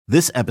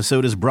This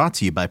episode is brought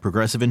to you by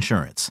Progressive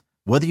Insurance.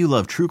 Whether you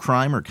love true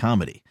crime or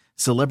comedy,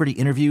 celebrity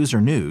interviews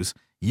or news,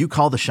 you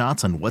call the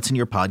shots on what's in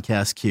your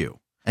podcast queue.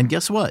 And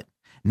guess what?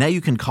 Now you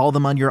can call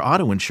them on your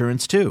auto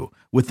insurance too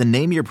with the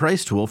Name Your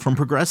Price tool from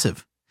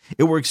Progressive.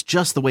 It works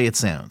just the way it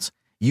sounds.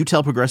 You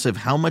tell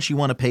Progressive how much you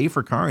want to pay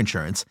for car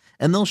insurance,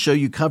 and they'll show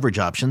you coverage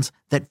options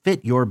that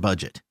fit your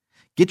budget.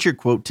 Get your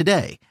quote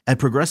today at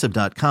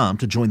Progressive.com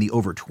to join the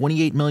over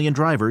 28 million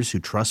drivers who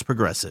trust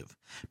Progressive.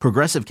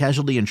 Progressive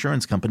Casualty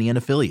Insurance Company and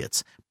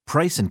Affiliates.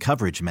 Price and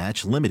coverage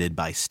match limited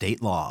by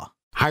state law.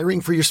 Hiring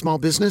for your small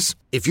business?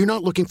 If you're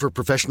not looking for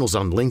professionals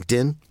on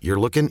LinkedIn, you're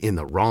looking in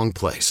the wrong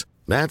place.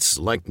 That's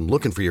like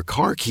looking for your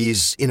car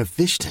keys in a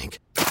fish tank.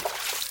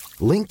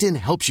 LinkedIn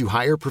helps you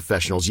hire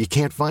professionals you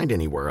can't find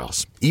anywhere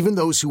else, even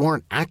those who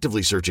aren't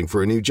actively searching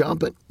for a new job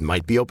but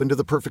might be open to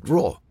the perfect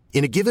role.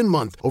 In a given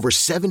month, over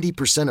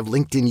 70% of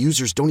LinkedIn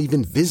users don't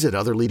even visit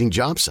other leading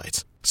job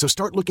sites. So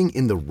start looking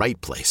in the right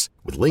place.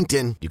 With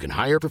LinkedIn, you can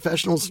hire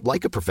professionals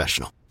like a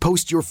professional.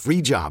 Post your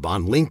free job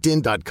on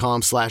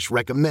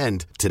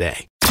linkedin.com/recommend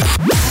today.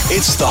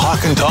 It's the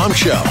Hawk and Tom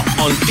Show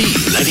on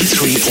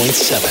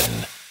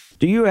B93.7.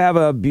 Do you have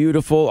a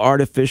beautiful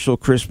artificial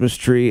Christmas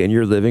tree in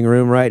your living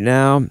room right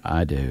now?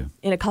 I do.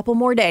 In a couple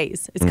more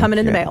days. It's coming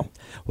in the mail.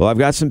 Well, I've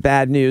got some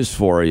bad news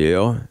for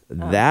you.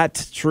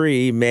 That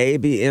tree may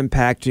be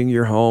impacting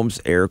your home's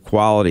air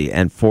quality,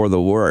 and for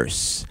the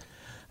worse.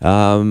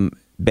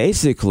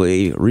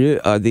 Basically, the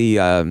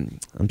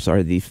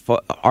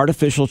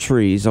artificial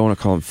trees, I want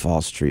to call them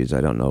false trees.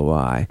 I don't know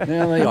why.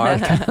 Yeah, they are.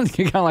 kind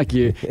of like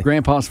your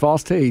grandpa's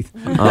false teeth.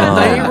 They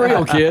ain't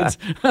real, kids.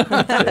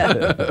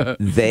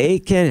 They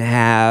can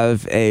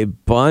have a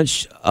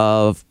bunch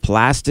of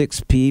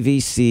plastics,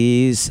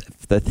 PVCs,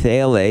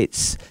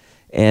 phthalates,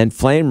 and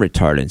flame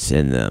retardants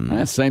in them.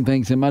 That's the same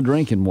thing's in my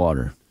drinking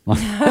water.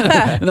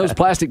 Those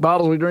plastic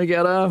bottles we drink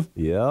out of?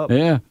 Yep.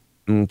 Yeah.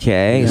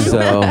 Okay,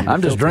 so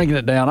I'm just drinking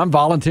it down. I'm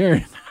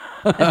volunteering.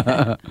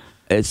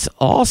 It's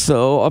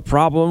also a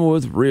problem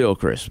with real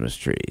Christmas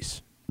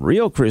trees.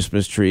 Real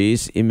Christmas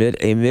trees emit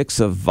a mix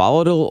of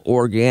volatile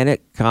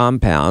organic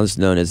compounds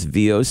known as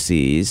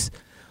VOCs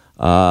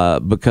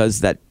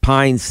because that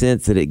pine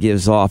scent that it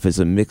gives off is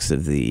a mix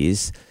of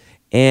these.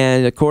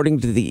 And according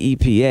to the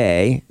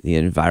EPA, the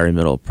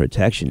Environmental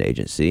Protection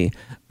Agency,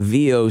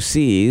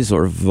 VOCs,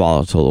 or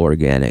volatile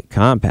organic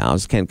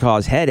compounds, can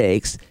cause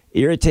headaches,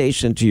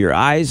 irritation to your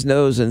eyes,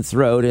 nose, and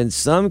throat. In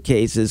some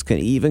cases, can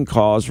even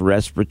cause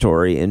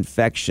respiratory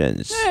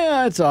infections.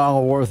 Yeah, it's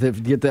all worth it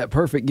to get that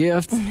perfect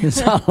gift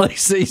this holiday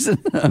season.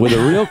 With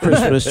a real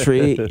Christmas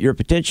tree, you're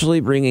potentially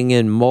bringing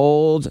in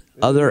mold,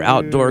 other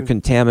outdoor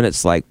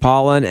contaminants like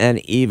pollen,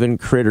 and even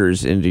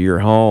critters into your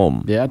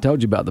home. Yeah, I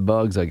told you about the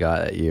bugs I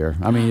got that year.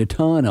 I mean, a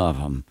ton of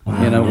them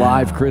in a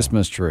live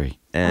Christmas tree.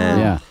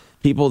 And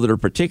people that are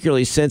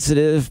particularly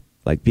sensitive,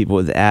 like people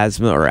with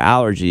asthma or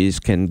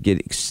allergies, can get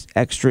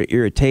extra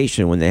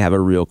irritation when they have a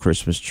real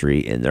Christmas tree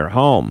in their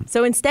home.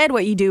 So instead,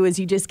 what you do is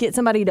you just get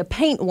somebody to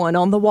paint one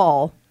on the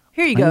wall.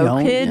 Here you go,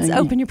 kids.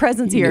 Open your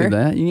presents you here. Do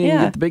that. You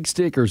can get the big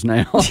stickers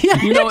now.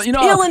 Yeah, you know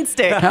peel and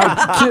stick.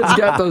 How kids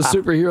got those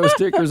superhero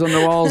stickers on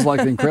their walls, like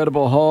the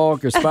Incredible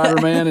Hulk or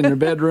Spider-Man in their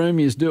bedroom.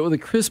 You just do it with a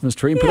Christmas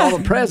tree and put all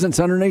the presents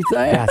underneath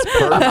that. That's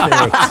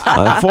perfect.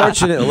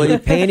 Unfortunately,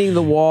 painting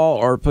the wall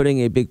or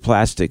putting a big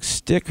plastic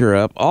sticker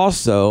up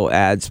also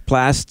adds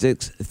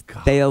plastics,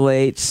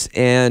 phthalates,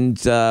 and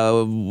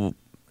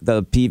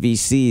the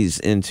PVCs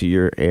into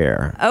your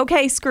air.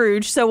 Okay,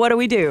 Scrooge, so what do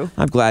we do?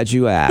 I'm glad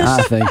you asked.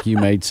 I think you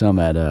made some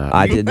of that up.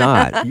 I did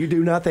not. You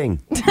do nothing.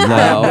 No. I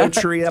have no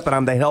tree up, and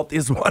I'm the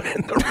healthiest one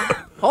in the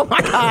room. Oh, my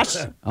gosh.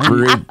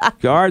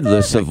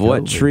 Regardless of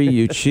what tree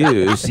you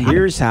choose,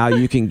 here's how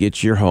you can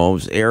get your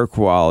home's air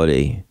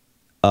quality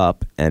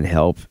up and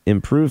help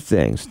improve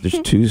things.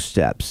 There's 2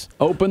 steps.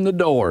 Open the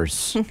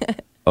doors.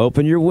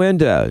 Open your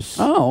windows.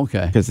 Oh,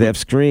 okay. Because they have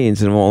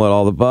screens and won't let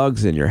all the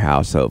bugs in your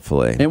house,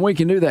 hopefully. And we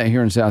can do that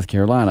here in South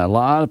Carolina. A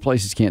lot of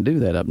places can't do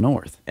that up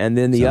north. And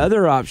then the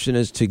other option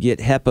is to get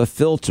HEPA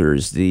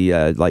filters,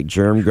 the like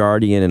Germ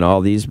Guardian and all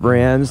these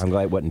brands. I'm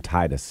glad it wasn't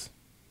Titus.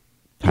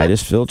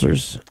 Titus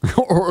filters?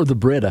 or the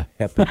Brita.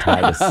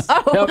 Hepatitis.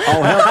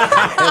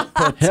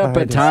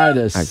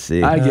 Hepatitis. I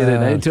see. I get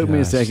it. It took me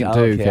a second,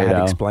 too, Okay, I had Kato.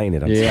 to explain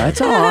it. I'm Yeah, sorry.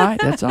 that's all right.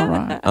 That's all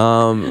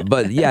right.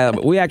 But yeah,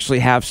 we actually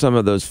have some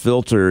of those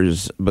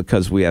filters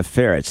because we have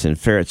ferrets, and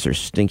ferrets are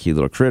stinky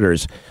little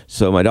critters.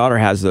 So my daughter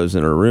has those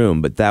in her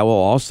room, but that will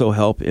also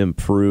help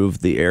improve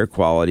the air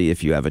quality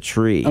if you have a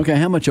tree. Okay,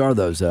 how much are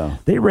those, though?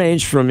 They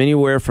range from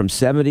anywhere from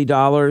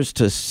 $70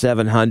 to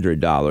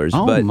 $700.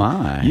 Oh, but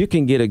my. You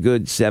can get a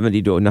good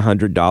 $70 to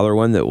 $100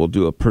 one that will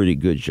do a pretty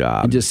good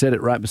job. And just set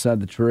it right beside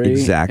the tree.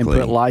 Exactly.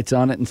 And put lights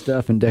on it and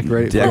stuff and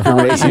decorate it.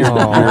 Decorate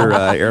your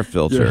air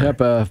filter. Your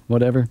HEPA,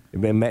 whatever.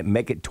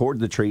 Make it toward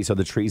the tree so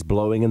the tree's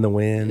blowing in the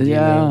wind.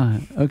 Yeah,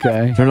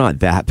 okay. They're not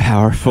that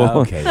powerful.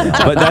 Okay,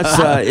 well. But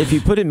that's if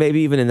you put it maybe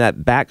even in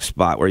that back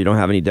spot where you don't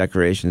have any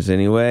decorations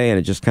anyway, and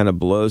it just kind of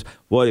blows.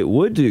 What it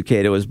would do,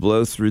 Kato, is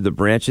blow through the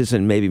branches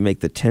and maybe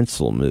make the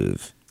tinsel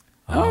move.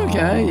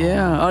 Okay,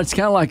 yeah. It's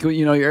kind of like,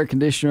 your air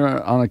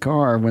conditioner on a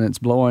car when it's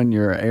blowing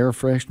your air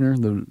freshener,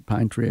 the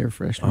pine tree air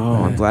freshener.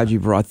 Oh, I'm glad you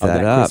brought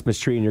that up. Christmas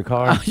tree in your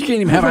car. You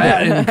can't even have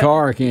that in the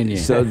car, can you?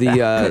 So the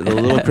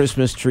little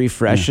Christmas tree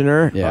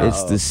freshener, Yeah.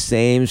 it's the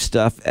same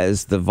stuff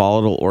as the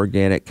volatile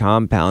organic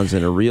compounds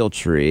in a real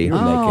tree.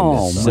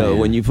 So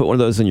when you put one of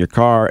those in your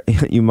car,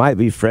 you might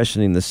be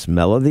freshening the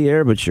smell of the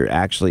air, but you're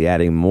actually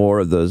adding more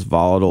of those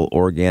volatile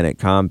organic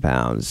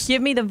compounds.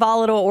 Give me the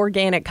volatile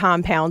organic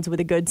compounds with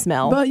a good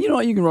smell. But you know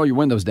what? You can roll your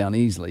windows down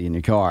easily in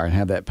your car and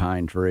have that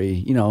pine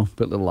tree,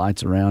 put little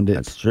lights around it.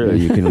 That's true.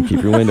 You can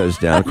keep your windows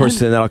down. Of course,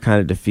 then that'll kind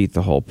of defeat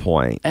the whole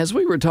point. As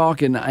we were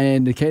talking,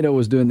 and Cato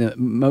was doing the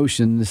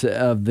motions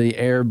of the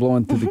air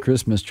blowing through the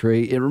Christmas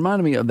tree, it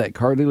reminded me of that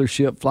car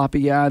dealership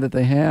floppy guy that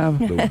they have.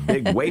 The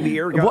big wavy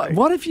air guy.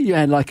 What if you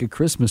had like a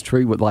Christmas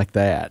tree with like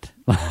that?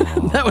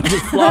 That would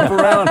just flop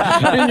around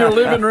in your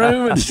living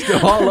room and just go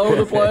all over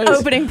the place.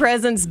 Opening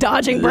presents,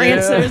 dodging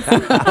branches.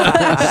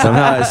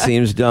 Somehow it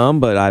seems dumb,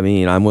 but I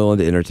mean, I'm willing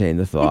to entertain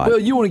the thought. Well,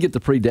 you want to get the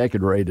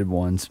pre-decorated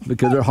ones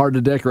because they're hard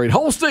to decorate.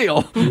 Hold still.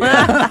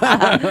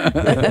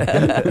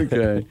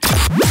 Okay.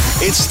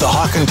 It's the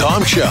Hawk and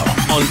Tom Show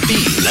on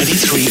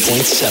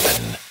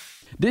B93.7.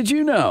 Did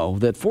you know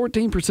that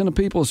 14% of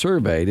people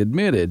surveyed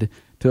admitted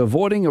to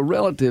avoiding a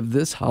relative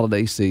this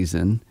holiday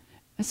season?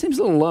 That seems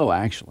a little low,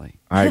 actually.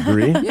 I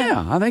agree.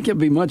 Yeah, I think it'd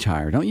be much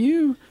higher, don't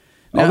you?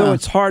 Although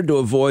it's hard to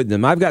avoid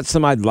them. I've got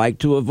some I'd like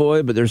to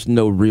avoid, but there's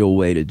no real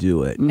way to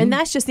do it. And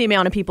that's just the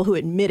amount of people who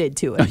admitted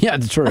to it. Yeah,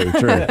 true.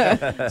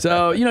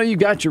 So, you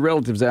got your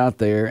relatives out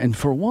there. And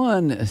for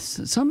one,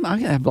 I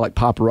have like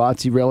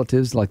paparazzi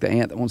relatives, like the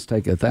aunt that wants to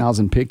take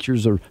 1,000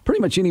 pictures, or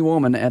pretty much any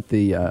woman at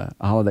the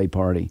holiday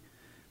party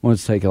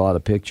wants to take a lot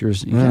of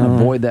pictures. You can't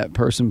avoid that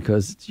person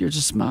because you're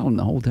just smiling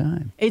the whole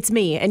time. It's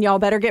me, and y'all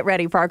better get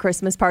ready for our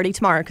Christmas party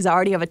tomorrow because I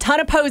already have a ton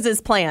of poses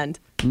planned.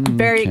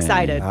 Very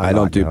excited. I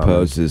don't do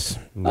poses.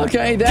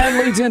 Okay,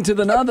 that leads into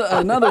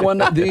another one,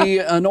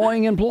 the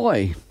annoying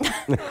employee.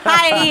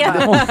 Hi.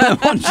 I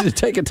want you to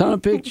take a ton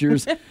of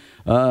pictures.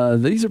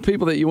 These are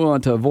people that you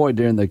want to avoid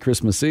during the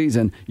Christmas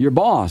season. Your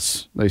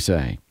boss, they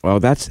say. Well,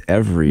 that's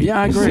every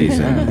Yeah, I agree.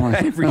 season.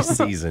 Every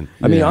season.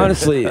 I mean,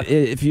 honestly,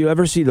 if you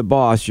ever see the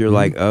boss, you're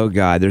like, oh,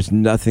 God, there's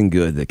nothing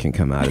good that can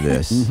come out of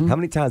this. How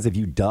many times have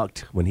you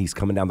ducked when he's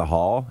coming down the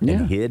hall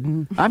and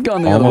hidden? I've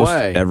gone the Almost other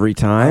way. every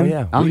time. Oh,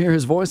 yeah. I'll hear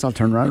his voice. I'll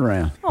turn right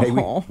around. Hey,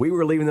 we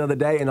were leaving the other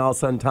day, and all of a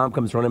sudden Tom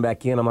comes running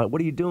back in. I'm like,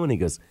 what are you doing? He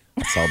goes,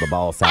 I saw the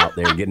boss out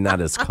there getting out of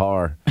his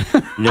car.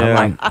 Yeah.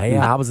 I'm like, hey,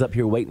 I was up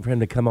here waiting for him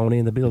to come on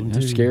in the building,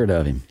 I'm too. scared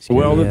of him.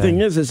 Well, the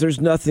thing is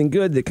there's nothing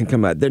good that can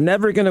come out. They're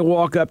never going to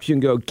walk up to you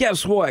and go,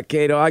 guess what,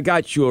 Cato? I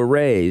got you a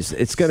raise.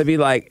 It's going to be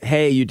like,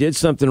 hey, you did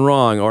something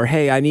wrong, or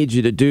hey, I need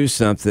you to do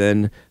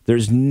something.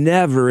 There's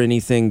never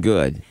anything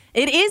good.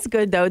 It is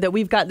good, though, that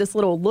we've got this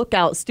little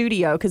lookout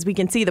studio because we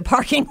can see the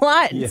parking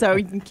lot, so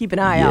you can keep an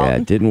eye Yeah, out.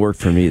 it didn't work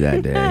for me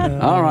that day.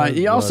 All right.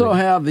 You also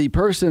have the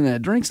person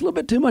that drinks a little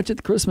bit too much at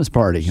the Christmas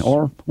party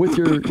or with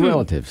your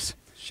relatives.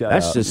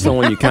 That's just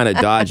someone you kind of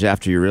dodge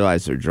after you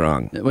realize they're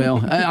drunk.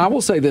 Well, I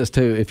will say this,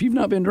 too. If you've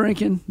not been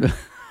drinking,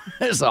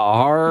 it's a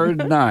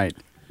hard night.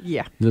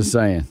 Yeah. Just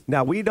saying.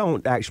 Now, we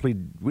don't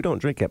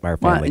drink at our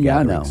family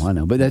Yeah, gatherings. I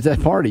know. But that's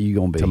that party you're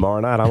going to be. Tomorrow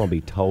night, I'm going to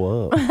be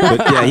toe up. But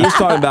yeah, he's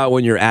talking about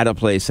when you're at a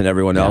place and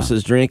everyone else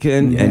is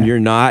drinking and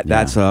you're not.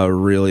 That's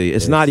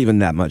it's not even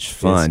that much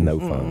fun. It's no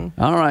fun.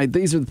 All right.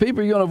 These are the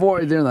people you're going to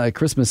avoid during the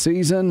Christmas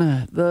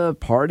season. The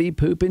party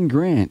pooping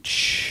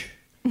Grinch.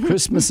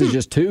 Christmas is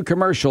just too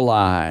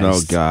commercialized.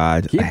 Oh,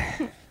 God.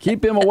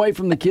 Keep him away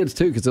from the kids,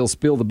 too, because they'll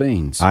spill the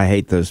beans. I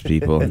hate those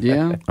people.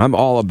 Yeah? I'm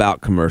all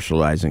about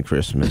commercializing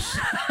Christmas.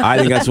 I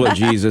think that's what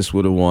Jesus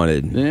would have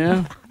wanted.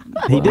 Yeah?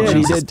 He did.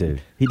 Jesus did.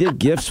 He did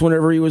gifts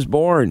whenever he was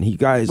born. He's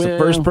the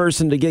first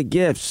person to get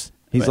gifts.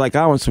 He's like,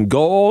 I want some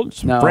gold,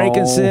 some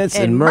frankincense,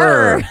 and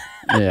myrrh.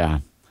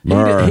 Yeah.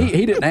 Myrrh.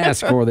 He didn't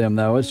ask for them,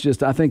 though. It's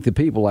just, I think the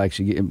people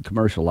actually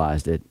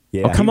commercialized it.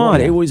 Yeah, Oh, come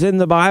on. It was in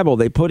the Bible.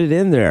 They put it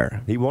in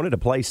there. He wanted a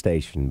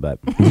PlayStation, but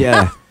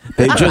Yeah.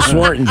 They just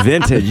weren't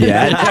invented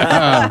yet.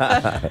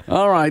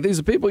 All right. These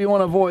are people you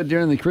want to avoid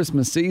during the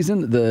Christmas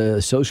season.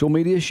 The social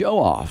media show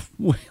off.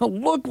 Well,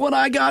 look what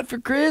I got for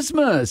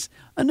Christmas.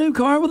 A new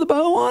car with a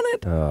bow on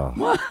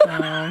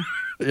it.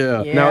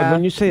 Yeah. Now,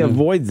 when you say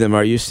avoid them,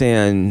 are you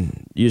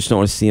saying you just don't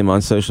want to see them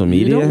on social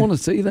media? You don't want to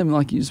see them,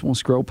 like you just want to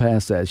scroll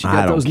past that. You I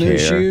got don't those new care.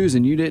 shoes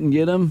and you didn't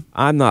get them.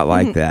 I'm not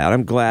like that.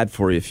 I'm glad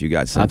for you if you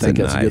got I something think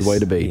that's nice. a good way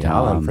to be,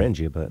 I'll Tom. unfriend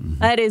you. But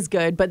That is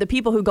good. But the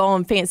people who go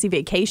on fancy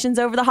vacations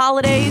over the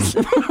holidays,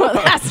 well,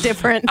 that's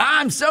different.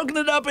 I'm soaking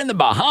it up in the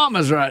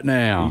Bahamas right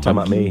now. you talking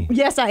about me?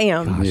 Yes, I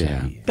am.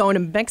 Yeah. Going to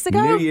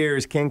Mexico? New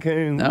Year's,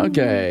 Cancun.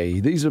 Okay.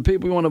 These are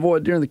people you want to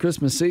avoid during the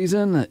Christmas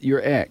season.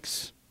 Your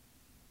ex.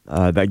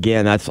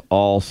 Again, that's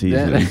all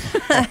season.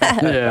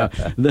 Yeah.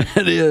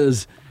 That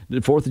is the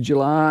 4th of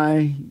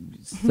July,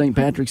 St.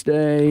 Patrick's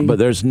Day. But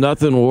there's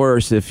nothing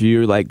worse if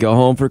you like go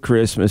home for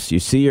Christmas, you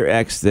see your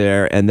ex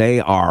there, and they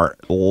are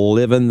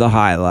living the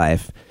high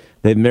life.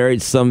 They've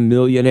married some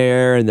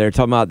millionaire, and they're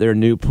talking about their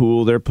new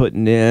pool they're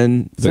putting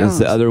in because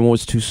the other one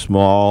was too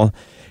small.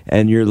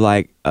 And you're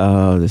like,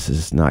 oh, this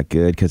is not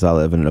good because I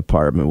live in an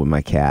apartment with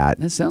my cat.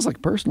 That sounds like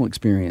a personal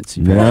experience.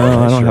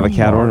 No, I don't have a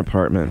cat or an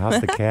apartment. How's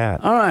the cat?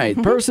 All right,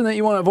 person that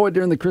you want to avoid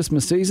during the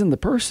Christmas season, the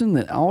person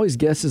that always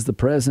guesses the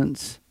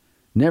presents,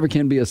 never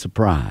can be a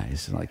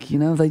surprise. Like,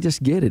 they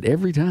just get it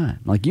every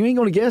time. Like, you ain't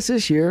going to guess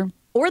this year.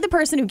 Or the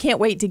person who can't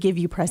wait to give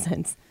you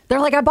presents.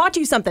 They're like, I bought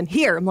you something.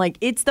 Here. I'm like,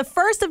 it's the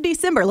 1st of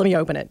December. Let me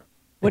open it.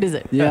 What is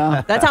it?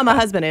 Yeah. That's how my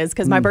husband is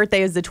because my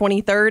birthday is the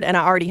 23rd and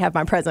I already have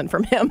my present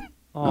from him.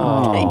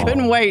 Oh, he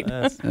couldn't wait.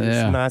 That's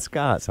a nice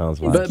guy, it sounds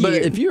like. But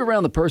if you're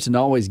around the person to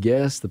always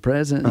guess the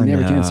present and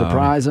never can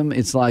surprise them,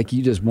 it's like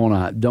you just want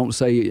to don't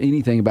say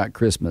anything about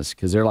Christmas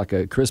because they're like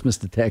a Christmas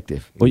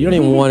detective. Well, you don't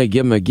even want to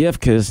give them a gift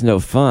because it's no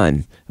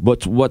fun.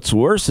 What's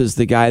worse is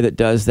the guy that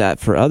does that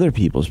for other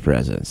people's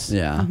presents.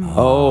 Yeah.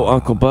 Oh,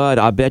 Uncle Bud,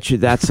 I bet you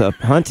that's a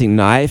hunting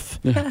knife.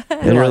 And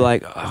you're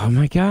like, oh,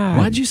 my God.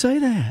 Why'd you say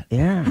that?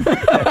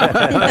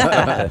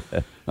 Yeah.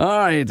 All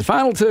right, the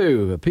final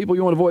two people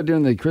you want to avoid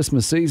during the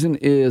Christmas season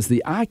is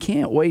the I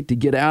can't wait to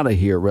get out of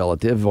here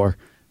relative, or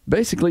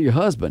basically your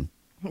husband.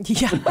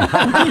 Yeah.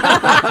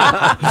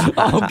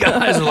 Oh,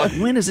 guys are like,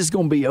 when is this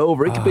going to be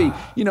over? It could be,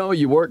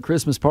 you work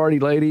Christmas party,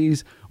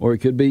 ladies, or it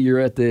could be you're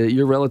at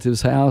your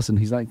relative's house, and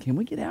he's like, can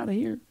we get out of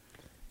here?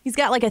 He's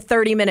got like a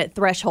 30-minute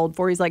threshold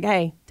for he's like,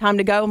 hey, time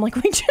to go. I'm like,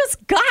 we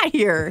just got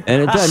here.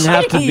 And it doesn't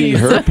have to be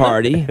her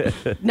party.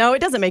 No, it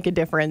doesn't make a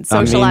difference.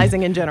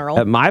 Socializing in general.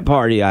 At my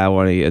party,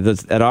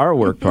 at our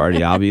work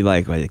party, I'll be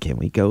like, wait, can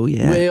we go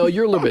yet? Well,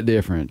 you're a little bit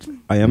different.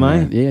 Am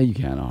I? Yeah, you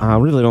kind of are. I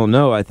really don't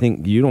know. I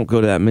think you don't go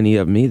to that many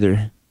of them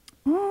either.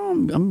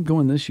 I'm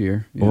going this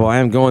year. Yeah. Well, I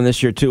am going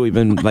this year, too. We've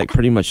been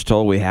pretty much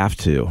told we have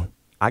to.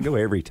 I go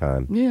every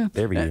time. Yeah.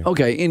 Every year.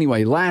 Okay,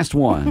 anyway, last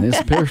one.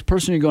 This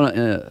person you're going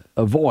to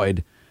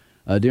avoid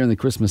during the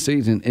Christmas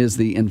season is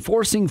the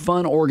enforcing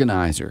fun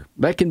organizer.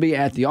 That can be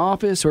at the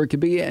office or it could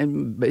be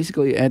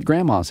basically at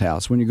Grandma's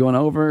house when you're going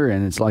over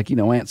and it's like,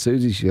 Aunt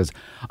Susie, she goes,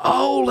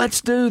 oh,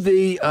 let's do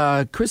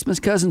the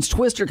Christmas Cousins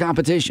Twister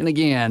competition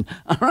again.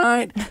 All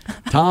right.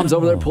 Tom's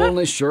over there pulling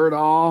his shirt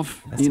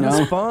off. That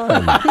sounds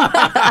fun.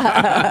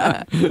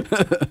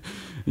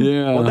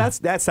 Yeah. Well,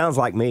 that sounds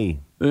like me.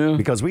 Yeah.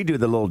 Because we do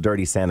the little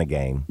dirty Santa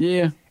game.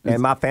 Yeah.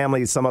 And my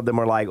family, some of them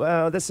are like,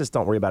 well, just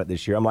don't worry about it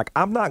this year. I'm like,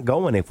 I'm not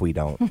going if we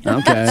don't.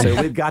 Okay. So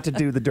we've got to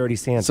do the dirty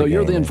Santa So game.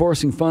 you're the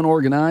enforcing fun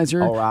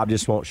organizer. Or I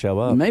just won't show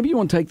up. Maybe you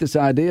want to take this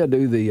idea,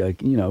 do the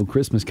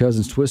Christmas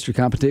Cousins Twister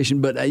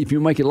competition, but if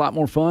you make it a lot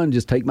more fun,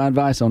 just take my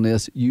advice on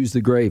this, use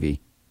the gravy.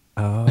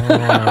 Oh,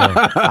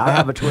 I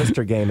have a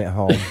Twister game at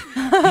home.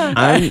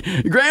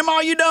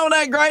 Grandma, you done with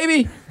that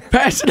gravy?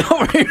 Pass it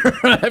over here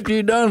after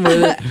you're done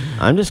with it.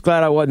 I'm just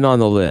glad I wasn't on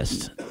the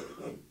list.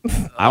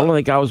 I don't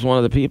think I was one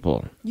of the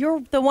people.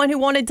 You're the one who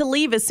wanted to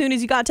leave as soon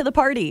as you got to the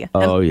party.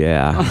 Oh,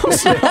 yeah.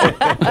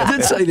 I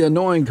did say the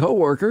annoying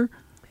coworker.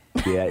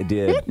 Yeah, it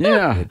did.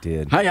 Yeah. It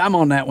did. Hey, I'm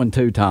on that one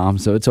too, Tom,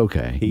 so it's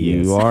okay.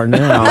 You are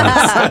now.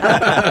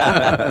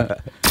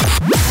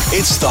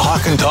 It's the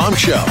Hawk and Tom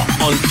Show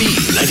on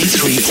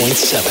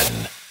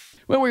B93.7.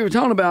 Well, we were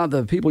talking about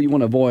the people you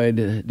want to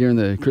avoid during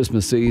the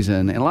Christmas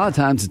season, and a lot of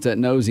times it's that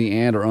nosy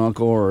aunt or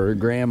uncle or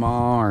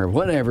grandma or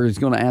whatever who's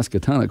going to ask a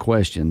ton of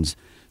questions,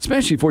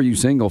 especially for you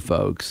single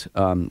folks.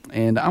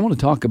 And I want to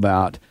talk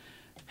about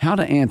how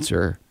to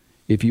answer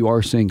if you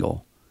are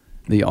single.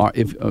 Why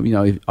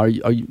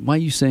are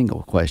you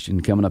single question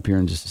coming up here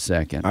in just a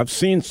second. I've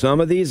seen some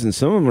of these, and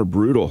some of them are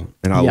brutal,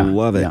 and I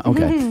love it. Yeah,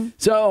 okay.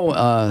 So,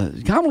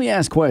 commonly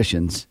asked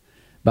questions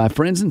by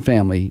friends and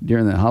family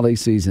during the holiday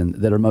season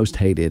that are most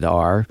hated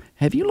are,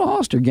 have you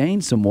lost or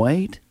gained some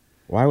weight?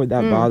 Why would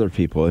that bother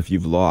people if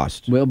you've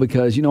lost? Well,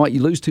 because you know what?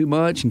 You lose too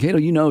much. And Cato,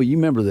 you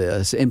remember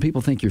this, and people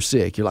think you're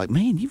sick. You're like,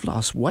 man, you've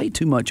lost way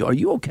too much. Are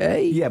you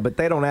okay? Yeah, but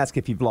they don't ask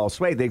if you've lost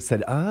weight. They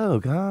said, oh,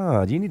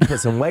 God, you need to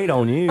put some weight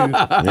on you.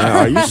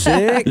 Yeah, are you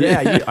sick?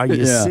 Yeah, are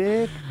you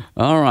sick?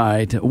 All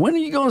right. When are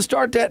you going to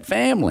start that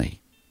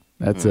family?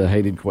 That's a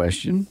hated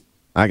question.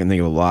 I can think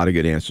of a lot of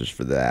good answers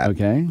for that.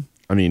 Okay.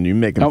 I mean, you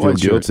make them feel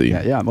guilty.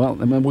 Yeah, well,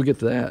 I mean, we'll get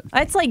to that.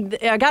 It's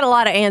like, I got a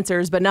lot of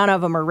answers, but none of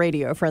them are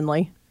radio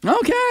friendly.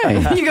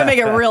 Okay. You can make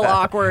it real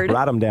awkward.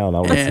 Write them down.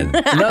 I'll listen.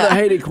 Another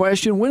hated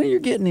question, when are you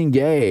getting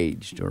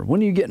engaged or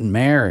when are you getting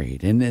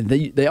married? And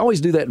they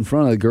always do that in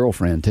front of the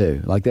girlfriend,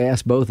 too. Like they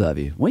ask both of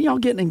you, when y'all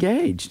getting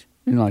engaged?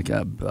 And you're like,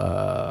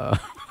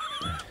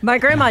 My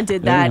grandma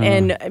did that,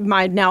 and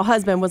my now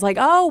husband was like,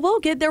 oh, we'll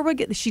get there.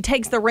 She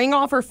takes the ring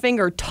off her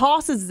finger,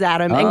 tosses it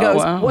at him, and goes,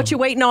 wow. what you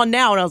waiting on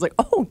now? And I was like,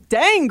 oh,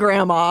 dang,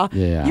 Grandma.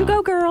 Yeah. You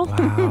go, girl.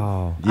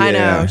 Wow. I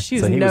Yeah. know. She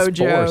was So he no was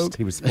joke. forced.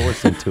 He was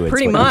forced into it.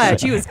 Pretty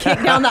much. He was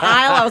kicked down the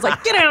aisle. I was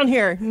like, get down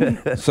here.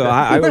 So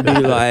I would be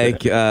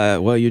like,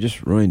 well, you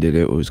just ruined it.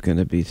 It was going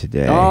to be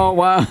today. oh,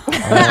 wow.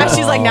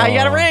 She's like, now you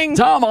got a ring.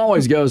 Tom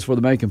always goes for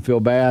the make him feel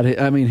bad.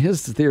 I mean,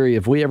 his theory,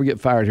 if we ever get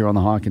fired here on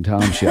the Hawk and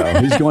Tom show,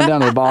 he's going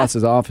down to the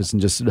boss's office office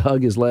and just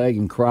hug his leg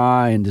and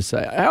cry and just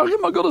say, how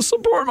am I going to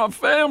support my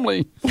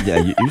family?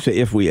 Yeah, you say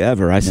if we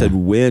ever. I said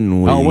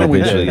when we when we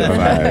eventually do. get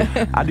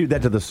fired. I do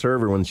that to the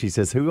server when she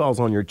says, who all's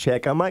on your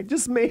check? I'm like,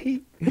 just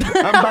me.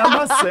 I'm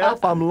by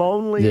myself. I'm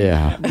lonely.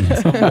 Yeah.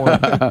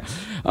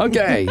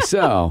 Okay,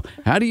 so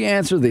how do you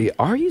answer the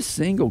 "Are you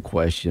single?"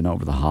 question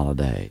over the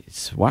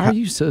holidays? Why are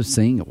you so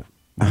single?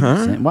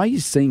 Why are you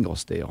single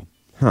still?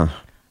 I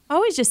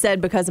always just said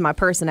because of my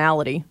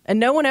personality, and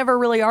no one ever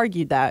really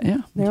argued that. Yeah,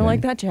 They're okay.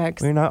 like, that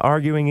checks. We're not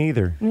arguing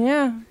either.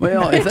 Yeah.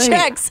 Well, it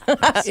checks.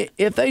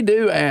 if they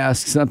do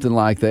ask something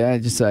like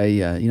that, just say,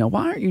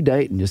 why aren't you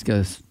dating? Just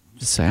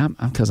say,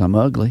 because I'm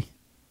ugly.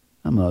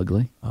 I'm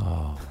ugly.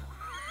 Oh.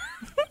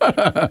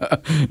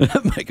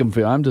 Make them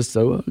feel I'm just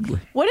so ugly.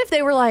 What if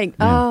they were like,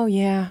 oh,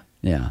 yeah.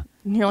 Yeah.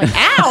 And you're like,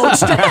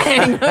 ouch,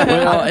 dang.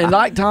 Well, and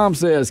like Tom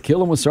says, kill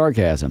them with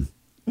sarcasm.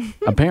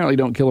 Apparently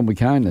don't kill them with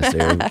kindness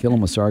there. Kill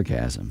them with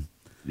sarcasm.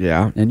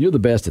 Yeah. And you're the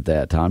best at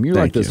that, Tom. You're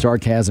like Thank the you.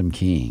 sarcasm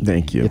king.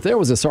 Thank you. If there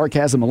was a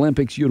sarcasm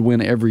Olympics, you'd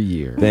win every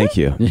year. Thank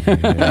you.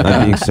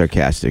 I'm being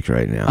sarcastic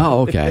right now.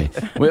 Oh, okay.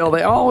 Well,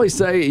 they always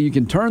say you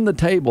can turn the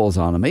tables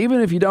on them.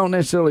 Even if you don't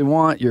necessarily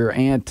want your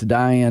Aunt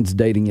Diane's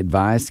dating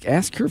advice,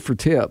 ask her for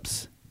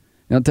tips.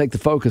 It'll take the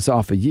focus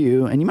off of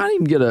you, and you might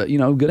even get a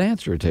good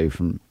answer or two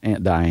from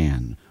Aunt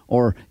Diane.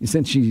 Or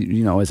since she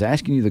is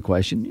asking you the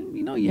question,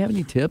 you have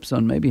any tips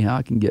on maybe how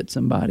I can get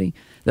somebody?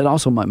 That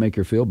also might make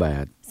her feel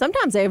bad.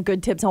 Sometimes they have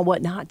good tips on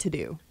what not to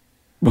do.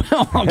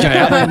 Well, okay.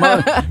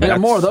 I think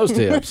more of those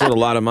tips. That's what a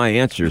lot of my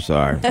answers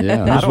are.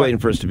 Yeah. I'm just waiting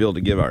for us to be able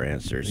to give our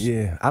answers.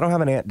 Yeah. I don't have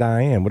an Aunt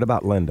Diane. What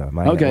about Linda?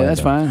 My Aunt Okay,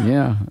 that's Linda. fine.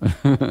 Yeah.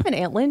 I have an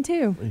Aunt Lynn,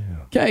 too.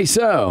 Okay,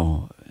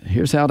 so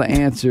here's how to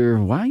answer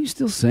why are you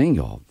still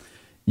single?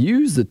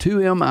 Use the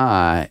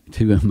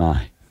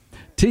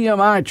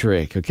TMI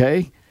trick,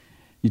 okay?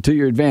 To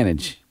your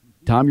advantage.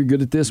 Tom, you're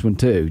good at this one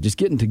too. Just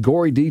get into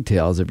gory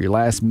details of your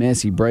last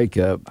messy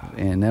breakup,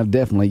 and that'll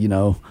definitely,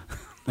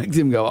 makes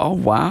him go, oh,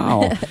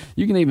 wow.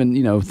 You can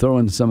even, throw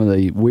in some of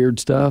the weird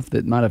stuff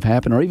that might have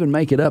happened, or even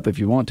make it up if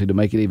you want to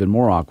make it even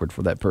more awkward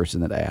for that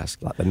person that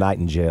asked. Like the night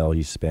in jail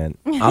you spent.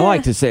 I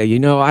like to say,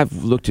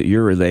 I've looked at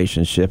your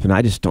relationship, and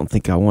I just don't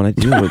think I want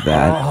to deal with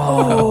that.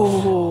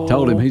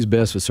 Told him he's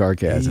best with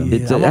sarcasm.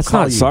 That's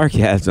not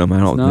sarcasm, I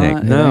don't think.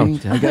 It No.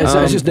 ain't. Okay,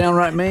 so it's just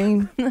downright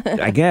mean?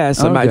 I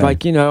guess.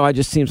 Okay. I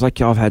just seems like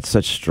y'all have had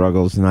such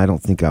struggles, and I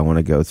don't think I want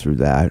to go through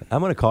that.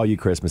 I'm going to call you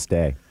Christmas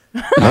Day.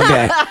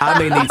 Okay. I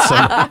may need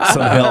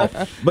some help.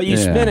 But you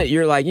Yeah. spin it,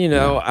 you're like,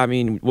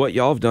 what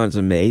y'all have done is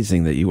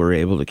amazing that you were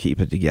able to keep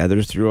it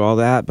together through all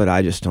that, but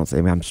I just don't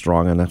think I'm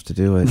strong enough to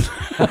do it.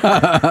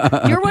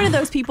 You're one of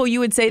those people you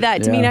would say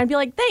that to me, and Yeah. I'd be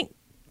like,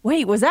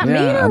 wait, was that Yeah,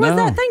 mean I or was know.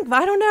 that think?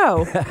 I don't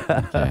know.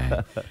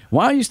 Okay.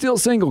 Why are you still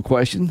single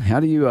question? How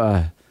do you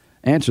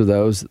answer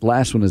those?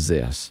 Last one is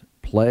this.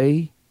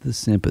 Play the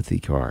sympathy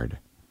card.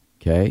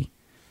 Okay?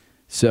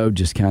 So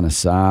just kind of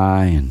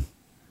sigh and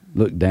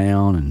look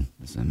down and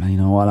say, man, you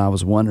know what? I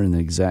was wondering the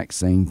exact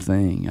same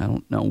thing. I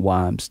don't know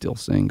why I'm still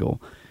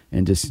single.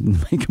 And just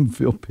make them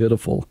feel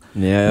pitiful.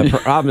 Yeah, the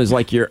problem is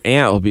like your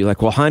aunt will be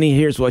like, well, honey,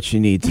 here's what you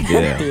need to do.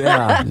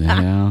 Yeah.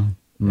 Yeah.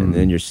 And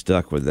then you're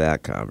stuck with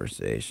that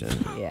conversation.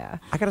 Yeah.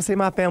 I got to say,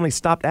 my family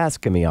stopped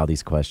asking me all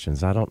these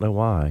questions. I don't know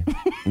why.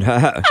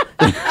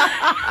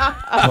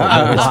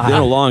 It's been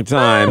a long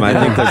time. I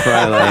think they're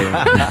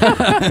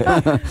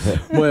probably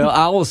like, Well,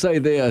 I will say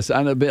this.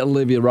 I bet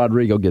Olivia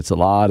Rodrigo gets a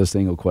lot of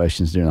single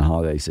questions during the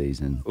holiday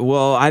season.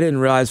 well, I didn't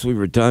realize we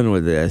were done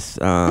with this.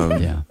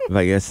 Yeah. But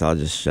I guess I'll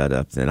just shut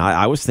up then.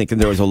 I was thinking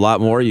there was a lot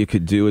more you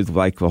could do with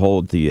like the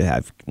whole, do you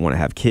want to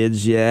have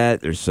kids yet?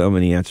 There's so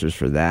many answers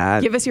for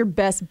that. Give us your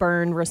best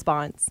burn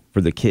response.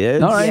 For the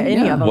kids? All right. Yeah,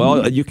 any of them.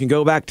 Well, you can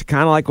go back to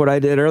kind of like what I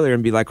did earlier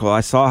and be like, well, I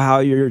saw how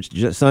your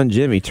son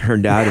Jimmy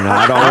turned out, and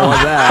I don't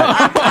want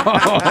that.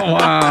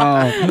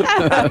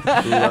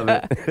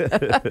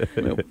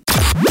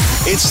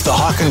 It's the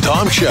Hawk and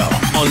Tom Show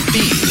on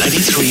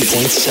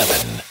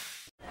B93.7.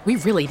 We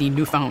really need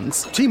new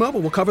phones. T-Mobile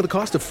will cover the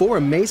cost of 4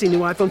 amazing new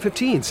iPhone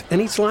 15s, and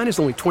each line is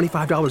only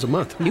 $25 a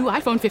month. New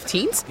iPhone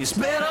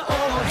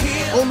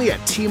 15s? Only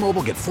at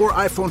T-Mobile, get 4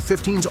 iPhone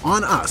 15s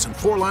on us and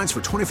 4 lines for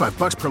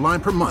 $25 per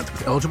line per month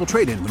with eligible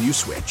trade-in when you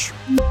switch.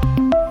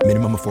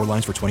 Minimum of 4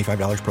 lines for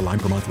 $25 per line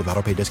per month with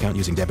autopay discount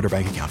using debit or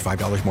bank account.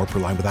 $5 more per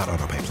line without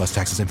autopay, plus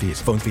taxes and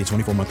fees. Phone fee at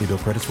 24 monthly bill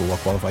credits for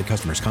well-qualified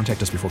customers.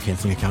 Contact us before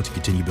canceling account to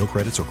continue bill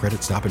credits or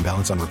credit stop and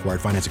balance on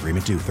required finance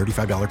agreement due.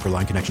 $35 per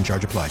line connection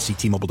charge applies. See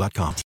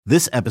T-Mobile.com.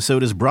 This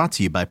episode is brought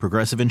to you by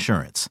Progressive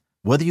Insurance.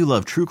 Whether you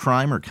love true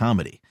crime or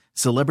comedy,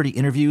 celebrity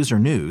interviews or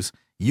news,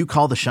 you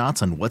call the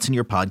shots on what's in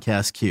your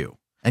podcast queue.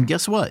 And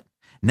guess what?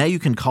 Now you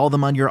can call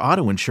them on your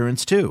auto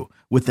insurance too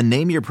with the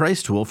Name Your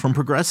Price tool from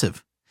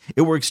Progressive.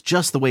 It works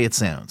just the way it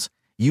sounds.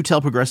 You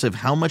tell Progressive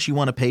how much you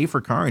want to pay for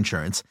car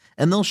insurance,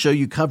 and they'll show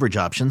you coverage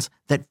options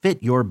that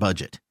fit your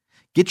budget.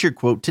 Get your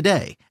quote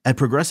today at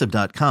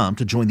Progressive.com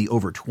to join the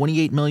over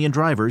 28 million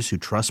drivers who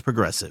trust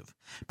Progressive.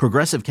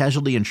 Progressive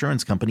Casualty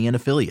Insurance Company and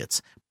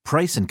Affiliates.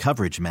 Price and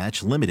coverage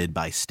match limited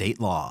by state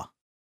law.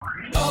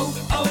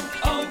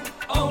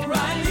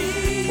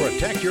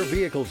 Protect your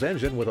vehicle's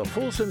engine with a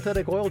full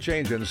synthetic oil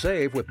change and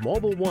save with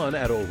Mobil 1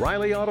 at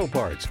O'Reilly Auto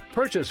Parts.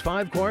 Purchase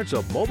 5 quarts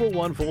of Mobil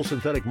 1 full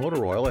synthetic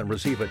motor oil and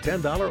receive a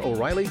 $10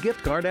 O'Reilly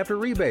gift card after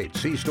rebate.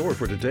 See store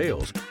for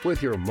details.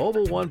 With your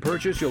Mobil 1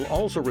 purchase, you'll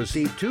also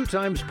receive 2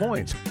 times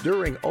points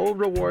during O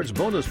Rewards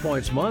Bonus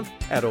Points Month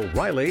at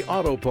O'Reilly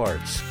Auto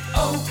Parts.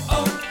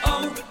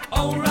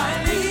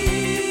 O'Reilly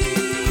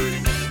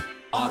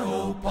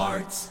Auto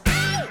Parts.